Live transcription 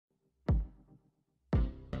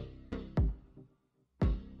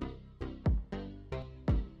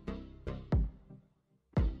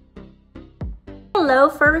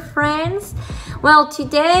Hello furry friends. Well,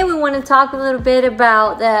 today we want to talk a little bit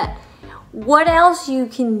about what else you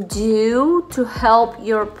can do to help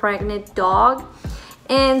your pregnant dog.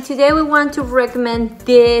 And today we want to recommend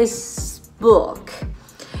this book.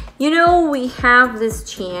 You know, we have this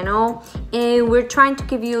channel and we're trying to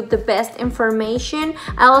give you the best information.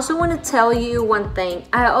 I also want to tell you one thing.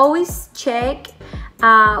 I always check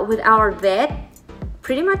with our vet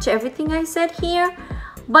pretty much everything I said here,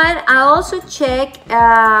 but I also check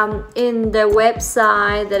in the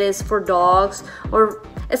website that is for dogs, or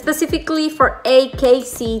specifically for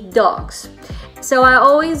AKC dogs. So I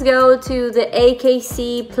always go to the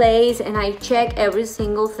AKC place and I check every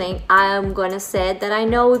single thing I'm gonna say that I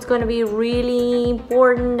know it's gonna be really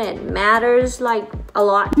important and matters like a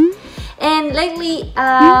lot. And lately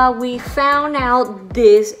we found out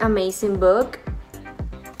this amazing book,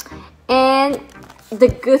 and the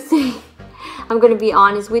good thing, I'm gonna be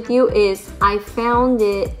honest with you, is I found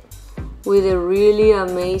it with a really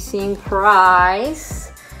amazing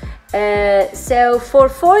price. So for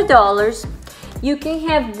 $4 you can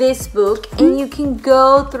have this book and you can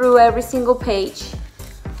go through every single page.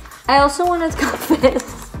 I also want to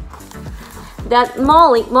confess that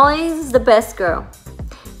Molly is the best girl.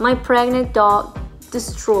 My pregnant dog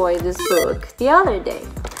destroyed this book the other day,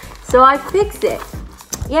 so I fixed it.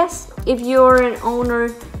 Yes, if you're an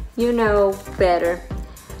owner, you know better.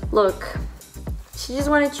 Look, she just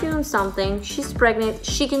wanted to chew on something. She's pregnant,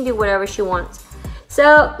 she can do whatever she wants.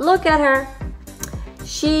 So look at her.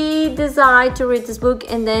 She decided to read this book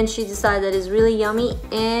and then she decided that it's really yummy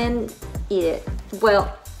and eat it.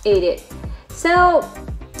 Well, ate it. So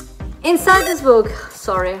inside this book,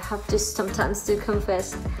 sorry, I have to sometimes to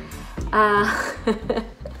confess,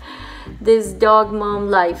 this dog mom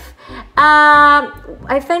life.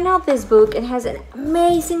 I found out this book. It has an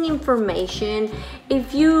amazing information.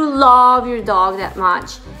 If you love your dog that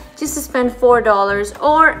much, just to spend $4,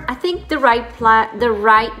 or I think the right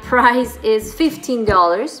price is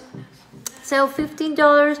 $15. So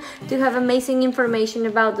 $15 to have amazing information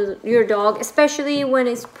about your dog, especially when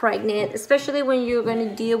it's pregnant, especially when you're going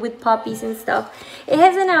to deal with puppies and stuff. It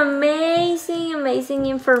has an amazing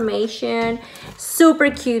information, super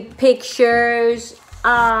cute pictures,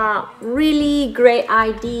 really great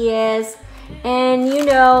ideas, and you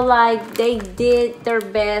know, like, they did their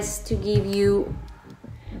best to give you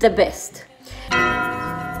the best.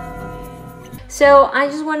 So I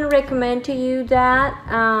just want to recommend to you that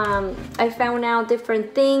I found out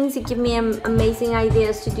different things. It gave me amazing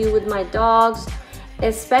ideas to do with my dogs,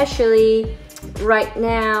 especially right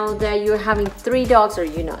now that you're having 3 dogs, or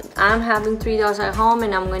you know, I'm having 3 dogs at home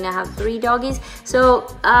and I'm going to have 3 doggies. So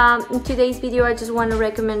in today's video, I just want to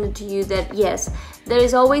recommend it to you that yes, there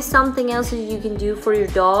is always something else that you can do for your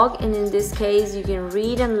dog, and in this case you can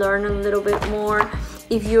read and learn a little bit more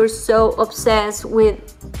if you're so obsessed with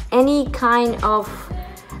any kind of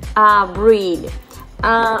breed.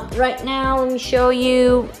 Right now, let me show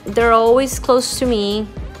you. They're always close to me.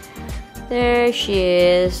 There she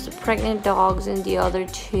is, the pregnant dogs, and the other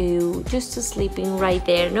 2 just sleeping right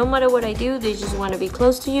there. No matter what I do, they just want to be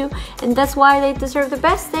close to you, and that's why they deserve the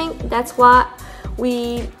best thing. That's why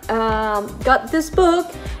we got this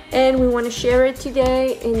book, and we want to share it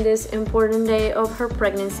today in this important day of her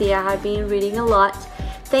pregnancy. I have been reading a lot.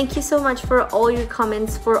 Thank you so much for all your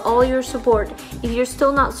comments, for all your support. If you're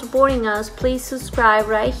still not supporting us, please subscribe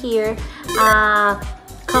right here.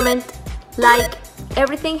 Comment, like,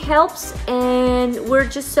 everything helps, and we're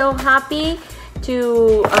just so happy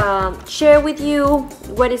to share with you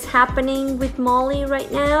what is happening with Molly right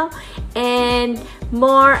now, and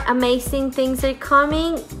more amazing things are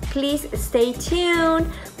coming. Please stay tuned.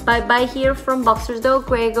 Bye here from Boxers del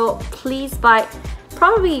Juego. Please buy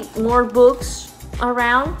probably more books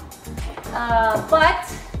around, but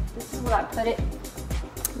this is where I put it.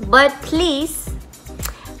 But please,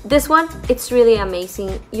 this one, it's really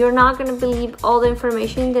amazing. You're not gonna believe all the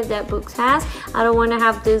information that book has. I don't want to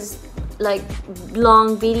have this like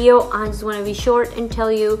long video. I just want to be short and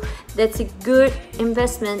tell you that's a good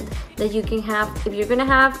investment that you can have if you're gonna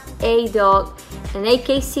have a dog, an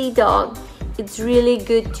AKC dog. It's really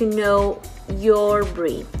good to know your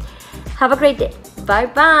breed. Have a great day. Bye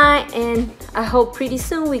bye, and I hope pretty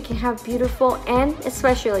soon we can have beautiful and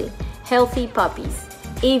especially healthy puppies.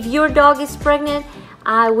 If your dog is pregnant,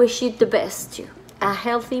 I wish you the best too. A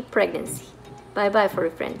healthy pregnancy. Bye bye,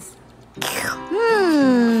 furry friends.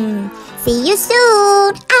 See you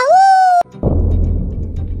soon. Ow!